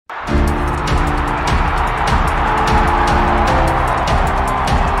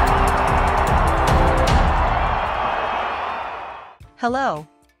Hello.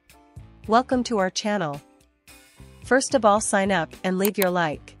 Welcome to our channel. First of all, sign up and leave your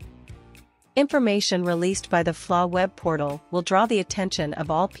like. Information released by the FLA web portal will draw the attention of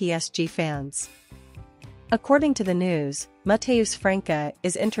all PSG fans. According to the news, Matheus França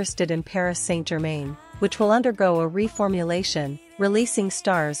is interested in Paris Saint-Germain, which will undergo a reformulation, releasing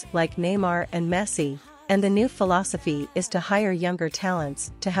stars like Neymar and Messi, and the new philosophy is to hire younger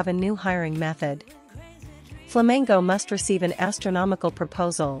talents to have a new hiring method. Flamengo must receive an astronomical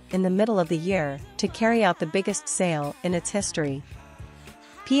proposal in the middle of the year to carry out the biggest sale in its history.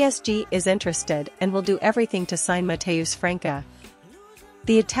 PSG is interested and will do everything to sign Matheus França.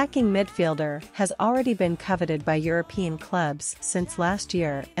 The attacking midfielder has already been coveted by European clubs since last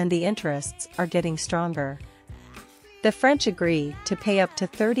year, and the interests are getting stronger. The French agree to pay up to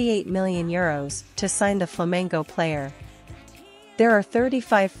 €38 million to sign the Flamengo player. There are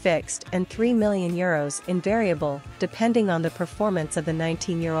 35 fixed and €3 million in variable, depending on the performance of the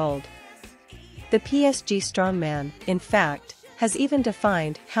 19-year-old. The PSG strongman, in fact, has even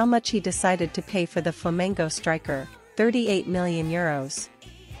defined how much he decided to pay for the Flamengo striker, €38 million.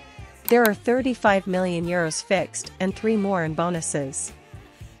 There are €35 million fixed and 3 more in bonuses.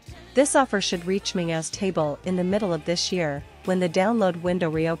 This offer should reach Minhas's table in the middle of this year, when the download window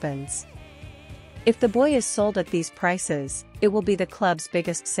reopens. If the boy is sold at these prices, it will be the club's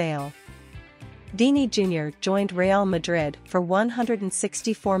biggest sale. Dini Jr. joined Real Madrid for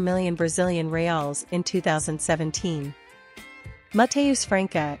 164 million Brazilian reals in 2017. Matheus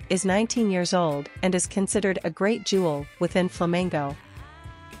França is 19 years old and is considered a great jewel within Flamengo.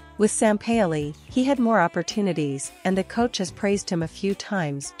 With Sampaoli, he had more opportunities, and the coach has praised him a few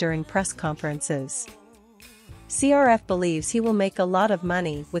times during press conferences. CRF believes he will make a lot of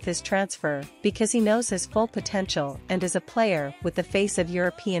money with his transfer because he knows his full potential and is a player with the face of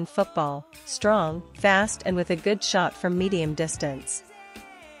European football, strong, fast and with a good shot from medium distance.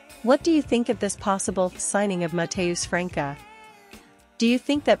 What do you think of this possible signing of Matheus França? Do you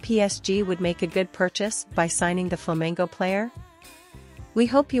think that PSG would make a good purchase by signing the Flamengo player? We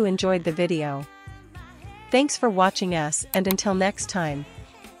hope you enjoyed the video. Thanks for watching us, and until next time.